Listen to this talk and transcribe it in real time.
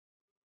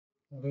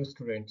Hello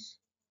students,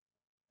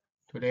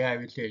 today I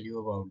will tell you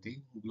about the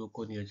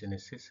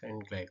gluconeogenesis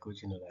and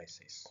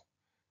glycogenolysis.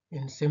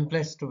 In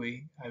simplest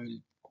way, I will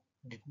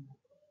de-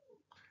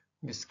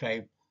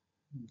 describe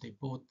the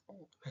both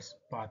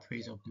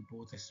pathways of the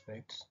both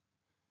aspects,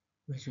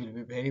 which will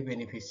be very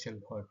beneficial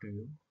for to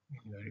you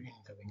in your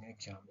incoming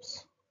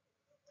exams.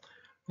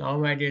 Now,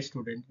 my dear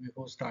student,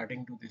 before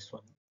starting to this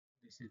one,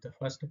 this is the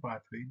first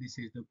pathway. This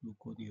is the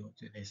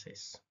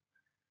gluconeogenesis.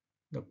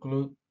 The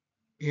glu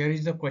Here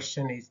is the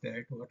question is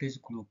that what is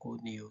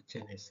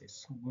gluconeogenesis?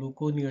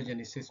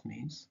 Gluconeogenesis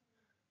means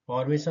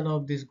formation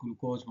of this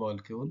glucose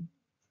molecule,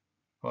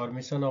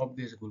 formation of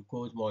this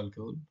glucose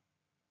molecule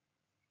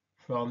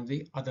from the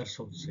other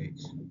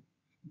sources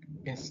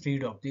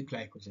instead of the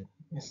glycogen,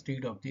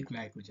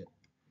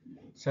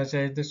 such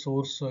as the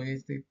source, so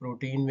is the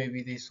protein may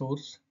be the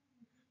source,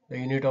 the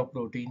unit of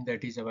protein,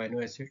 that is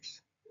amino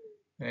acids,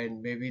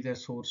 and maybe the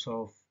source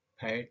of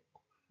fat,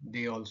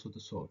 they also the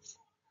source.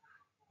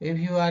 If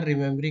you are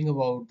remembering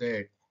about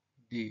that,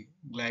 the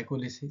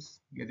glycolysis,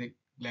 यदि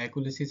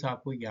glycolysis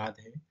आपको याद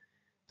है,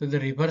 so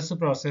the reverse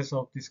process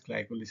of this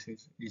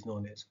glycolysis is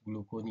known as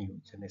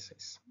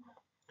gluconeogenesis.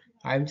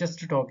 I am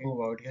just talking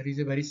about, here is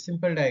a very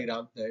simple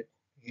diagram that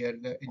here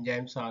the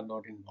enzymes are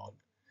not involved.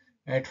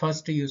 At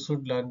first you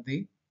should learn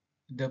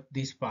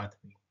this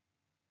pathway.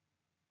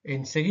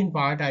 In second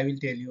part I will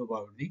tell you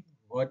about the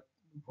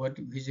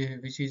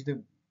which is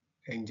the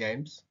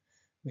enzymes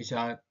which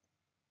are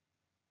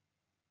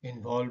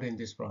involved in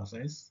this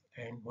process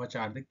and what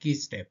are the key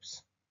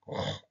steps.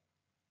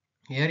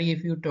 Here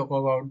if you talk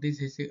about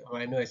this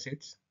amino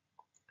acids,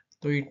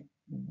 so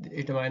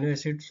it amino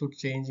acid should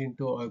change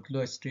into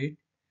oxaloacetate,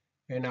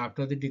 and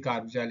after the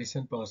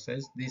decarbonization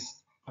process,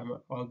 this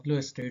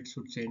oxaloacetate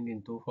should change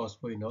into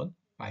phosphoenol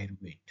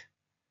pyruvate.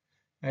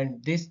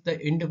 And this the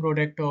end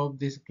product of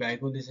this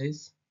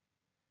glycolysis.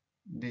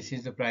 This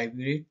is the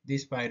pyruvate.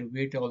 This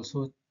pyruvate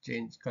also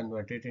change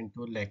converted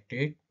into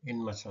lactate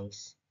in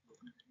muscles.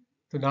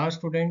 So now,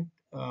 student,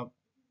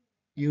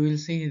 you will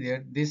see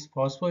there this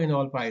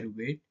phosphoenol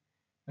pyruvate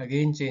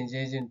again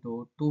changes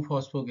into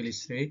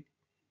 2-phosphoglycerate,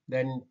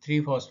 then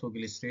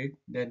 3-phosphoglycerate,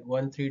 then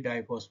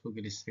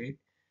 1,3-diphosphoglycerate.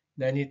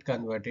 Then it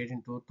converted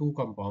into two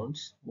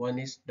compounds. One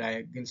is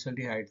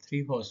diglyceraldehyde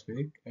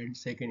 3-phosphate and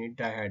second is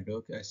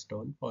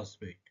dihydroacetone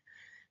phosphate.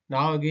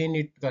 Now again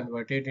it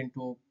converted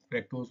into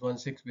fructose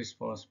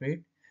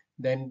 1,6-bisphosphate.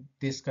 Then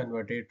this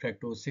converted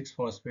fructose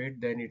 6-phosphate.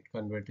 Then it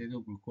converted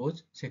to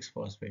glucose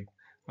 6-phosphate.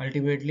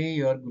 Ultimately,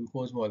 your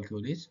glucose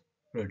molecule is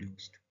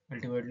produced.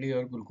 Ultimately,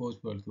 your glucose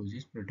molecule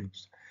is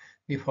produced.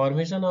 The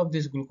formation of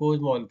this glucose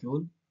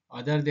molecule,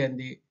 other than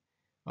the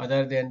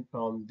other than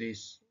from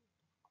this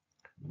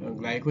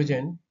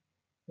glycogen,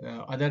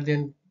 other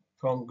than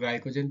from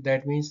glycogen,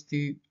 that means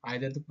the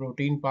either the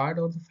protein part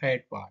or the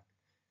fat part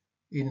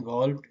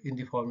involved in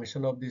the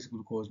formation of this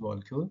glucose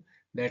molecule.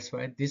 That's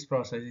why this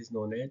process is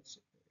known as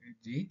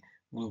the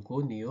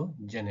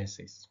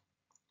gluconeogenesis.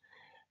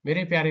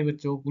 मेरे प्यारे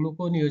बच्चों,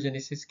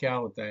 gluconeogenesis क्या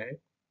होता है?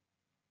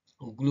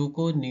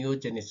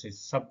 Gluconeogenesis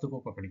शब्द को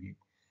पकड़िए.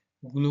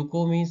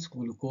 ग्लूको means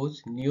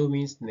glucose, neo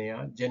means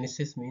नया,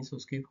 जेनेसिस मीन्स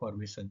उसकी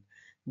फॉर्मेशन.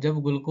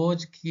 जब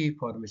ग्लूकोज की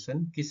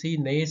फॉर्मेशन किसी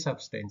नए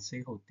सब्सटेंस से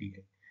होती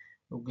है,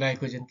 तो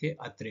ग्लाइकोजन के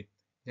अतिरिक्त,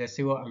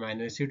 जैसे वो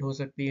अमीनो एसिड हो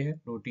सकती है,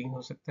 प्रोटीन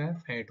हो सकता है,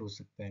 फैट हो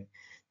सकता है.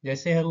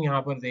 जैसे हम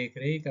यहाँ पर देख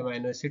रहे हैं कि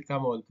अमीनो एसिड का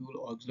मॉलिक्यूल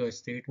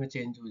ऑक्सलोएस्टेट में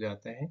चेंज हो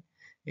जाता है.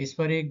 इस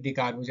पर एक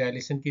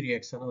डिकार्बोजाइलेशन की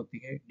रिएक्शन होती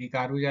है.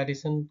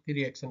 डिकार्बोजाइलेशन की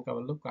रिएक्शन का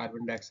मतलब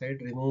कार्बन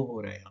डाइऑक्साइड रिमूव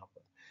हो रहा है यहाँ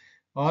पर.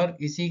 और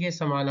इसी के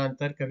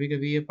समानांतर कभी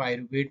कभी ये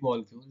पायरुवेट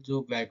मॉलिक्यूल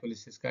जो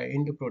ग्लाइकोलिसिस का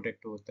एंड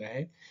प्रोडक्ट होता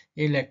है,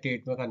 ये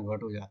लैक्टेट में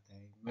कन्वर्ट हो जाता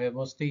है.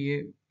 मोस्टली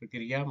ये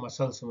प्रक्रिया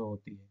मसल्स में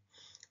होती है.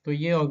 तो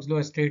ये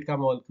ऑक्सलोएस्टेट का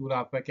मॉलिक्यूल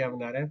आपका क्या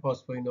बना रहा है?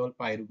 फॉस्फोइनोल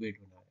पायरुवेट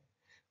बना रहा है.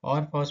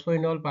 और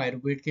फॉस्फोइनोल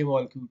पायरुवेट के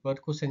मॉलिक्यूल पर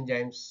कुछ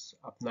एंजाइम्स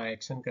अपना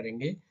एक्शन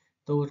करेंगे,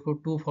 तो उसको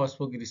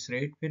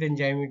 2-फॉस्फोग्लिसरेट, फिर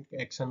एंजाइमिक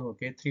एक्शन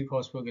होके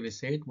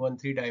 3-फॉस्फोग्लिसरेट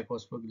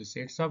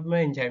 1,3-डाइफॉस्फोग्लिसरेट, सब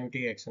में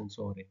एंजाइमेटिक एक्शन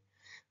हो रहे हैं.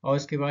 और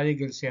उसके बाद एक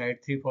ग्लिसराइड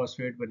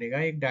 3-फॉस्फेट बनेगा,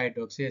 एक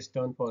डाइऑक्सी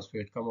एस्टर्न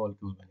फॉस्फेट का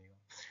मॉलिक्यूल बनेगा.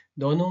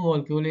 दोनों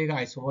मॉलिक्यूल एक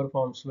आइसोमर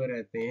फॉर्म्स में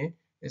रहते हैं.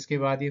 इसके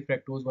बाद ये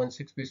फ्रैक्टोज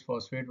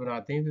 1,6-बिसफॉस्फेट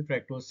बनाते हैं, फिर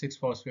फ्रैक्टोज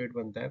 6-फॉस्फेट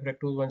बनता है.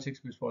 फ्रैक्टोज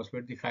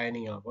 1,6-बिसफॉस्फेट दिखाया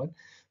नहीं यहाँ पर.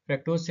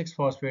 फ्रैक्टोज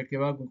 6-फॉस्फेट के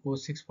बाद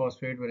ग्लूकोज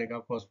 6-फॉस्फेट बनेगा.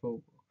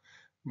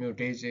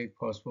 फॉस्फोम्यूटेज एक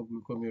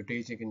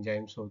फॉस्फोग्लूकोम्यूटेज एक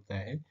एंजाइम्स होता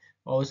है,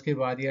 और उसके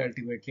बाद ये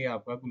अल्टीमेटली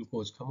आपका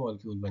ग्लूकोज का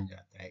मॉलिक्यूल बन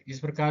जाता है. इस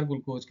प्रकार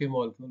ग्लूकोज के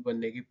मॉलिक्यूल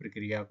बनने की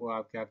प्रक्रिया को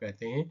आप क्या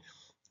कहते हैं?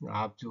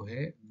 आप जो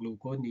है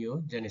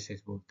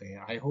ग्लूकोनियोजेनेसिस बोलते हैं.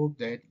 I hope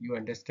that you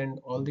understand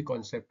all the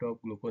concept of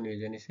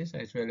gluconeogenesis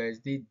as well as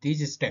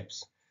these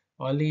steps.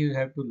 Only you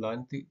have to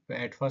learn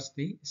at first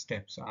the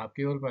steps. आप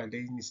केवल पहले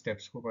इन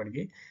स्टेप्स को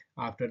पढ़िए.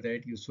 After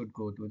that you should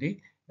go to the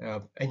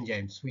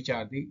enzymes which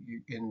are the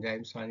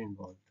enzymes are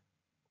involve.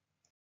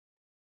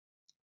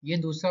 ये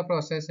दूसरा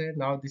process है.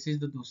 Now this is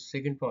the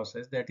second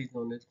process that is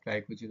known as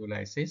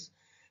glycogenolysis.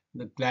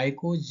 The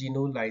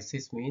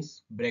glycogenolysis means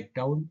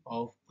breakdown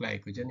of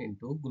glycogen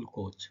into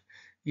glucose.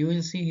 You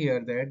will see here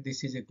that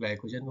this is a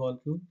glycogen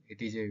molecule.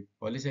 It is a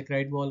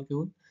polysaccharide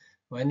molecule.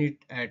 When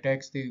it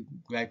attacks the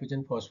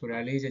glycogen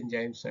phosphorylase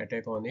enzymes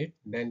attack on it,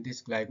 then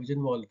this glycogen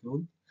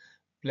molecule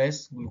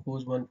plus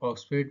glucose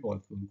 1-phosphate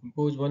molecule.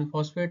 Glucose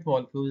 1-phosphate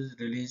molecule is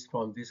released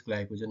from this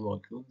glycogen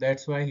molecule.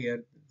 That's why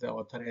here the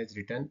author has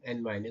written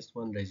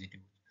N-1 residue.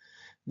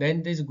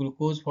 Then this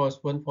glucose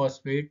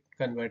 1-phosphate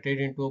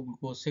converted into a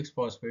glucose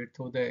 6-phosphate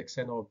through the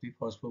action of the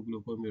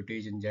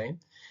phosphoglucomutase enzyme.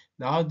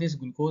 Now this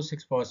glucose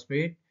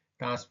 6-phosphate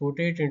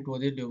transported into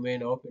the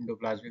domain of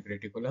endoplasmic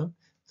reticulum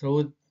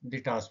through the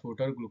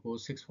transporter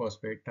glucose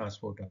 6-phosphate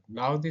transporter.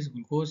 Now this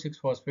glucose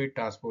 6-phosphate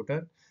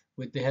transporter,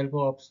 with the help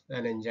of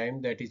an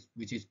enzyme that is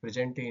which is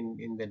present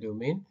in the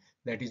domain,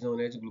 that is known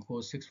as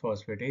glucose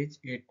 6-phosphatase,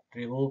 it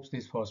removes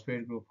this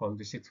phosphate group from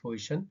the 6th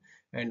position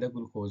and the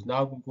glucose.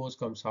 Now glucose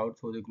comes out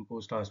through the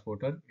glucose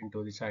transporter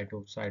into the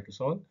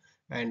cytosol,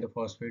 and the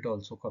phosphate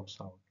also comes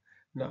out.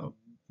 Now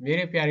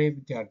मेरे प्यारे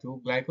विद्यार्थियों,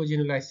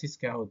 glycogenolysis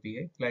क्या होती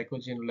है?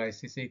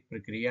 Glycogenolysis एक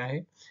प्रक्रिया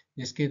है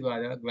जिसके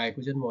द्वारा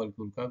ग्लाइकोजन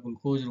मॉलिक्यूल का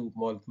ग्लूकोज रूप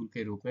मॉलिक्यूल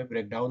के रूप में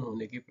ब्रेकडाउन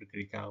होने की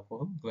प्रक्रिया को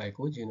हम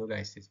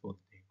ग्लाइकोजेनोलाइसिस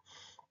बोलते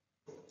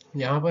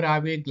हैं। यहाँ पर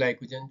आप एक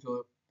ग्लाइकोजन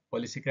जो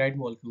पॉलीसेकेराइड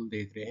मॉलिक्यूल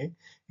देख रहे हैं,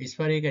 इस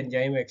पर एक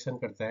एंजाइम एक्शन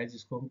करता है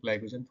जिसको हम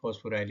ग्लाइकोजन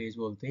फॉस्फोराइलेज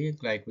बोलते हैं। ये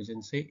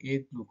ग्लाइकोजन से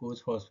एक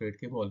ग्लूकोज फॉस्फेट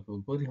के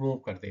मॉलिक्यूल को रिमूव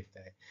कर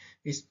देता है।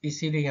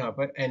 इसीलिए यहाँ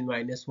पर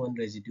N-1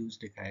 रेजिड्यूज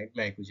लिखा है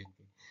ग्लाइकोजन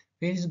के।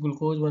 फिर इस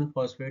ग्लूकोज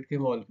 1-फॉस्फेट के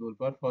मॉलिक्यूल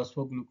पर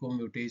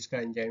फॉस्फोग्लूकोम्यूटेज का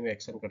एंजाइम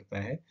एक्शन करता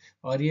है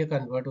और ये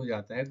कन्वर्ट हो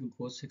जाता है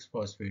ग्लूकोज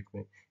 6-फॉस्फेट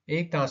में।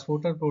 एक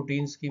ट्रांसपोर्टर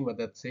प्रोटीन्स की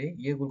मदद से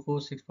ये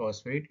ग्लूकोज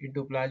 6-फॉस्फेट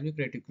इंडोप्लाज्मिक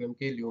रेटिकुलम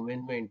के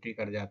ल्यूमेन में एंट्री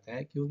कर जाता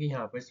है, क्योंकि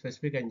यहाँ पर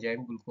स्पेसिफिक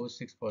एंजाइम ग्लूकोज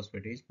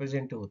 6-फॉस्फेटेज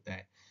प्रेजेंट होता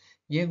है।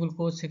 ये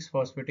ग्लूकोज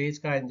 6-फॉस्फेटेज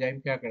का एंजाइम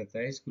क्या करता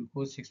है, इस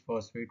ग्लूकोज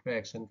 6-फॉस्फेट पे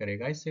एक्शन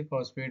करेगा, इससे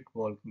फॉस्फेट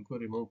मॉलिक्यूल को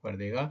रिमूव कर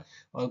देगा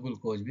और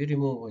ग्लूकोज भी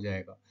रिमूव हो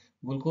जाएगा।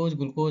 ग्लूकोज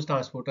ग्लूकोज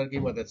ट्रांसपोर्टर की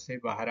मदद से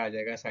बाहर आ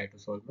जाएगा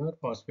साइटोसोल में और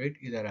फॉस्फेट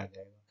इधर आ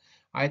जाएगा।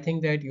 I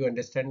think that you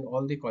understand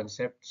all the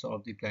concepts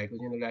of the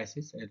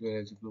glycogenolysis as well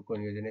as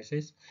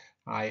gluconeogenesis.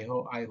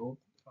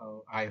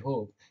 I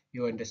hope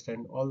you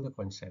understand all the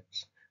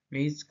concepts.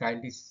 Please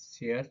kindly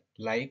share,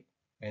 like,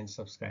 and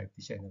subscribe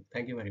the channel.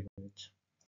 Thank you very much.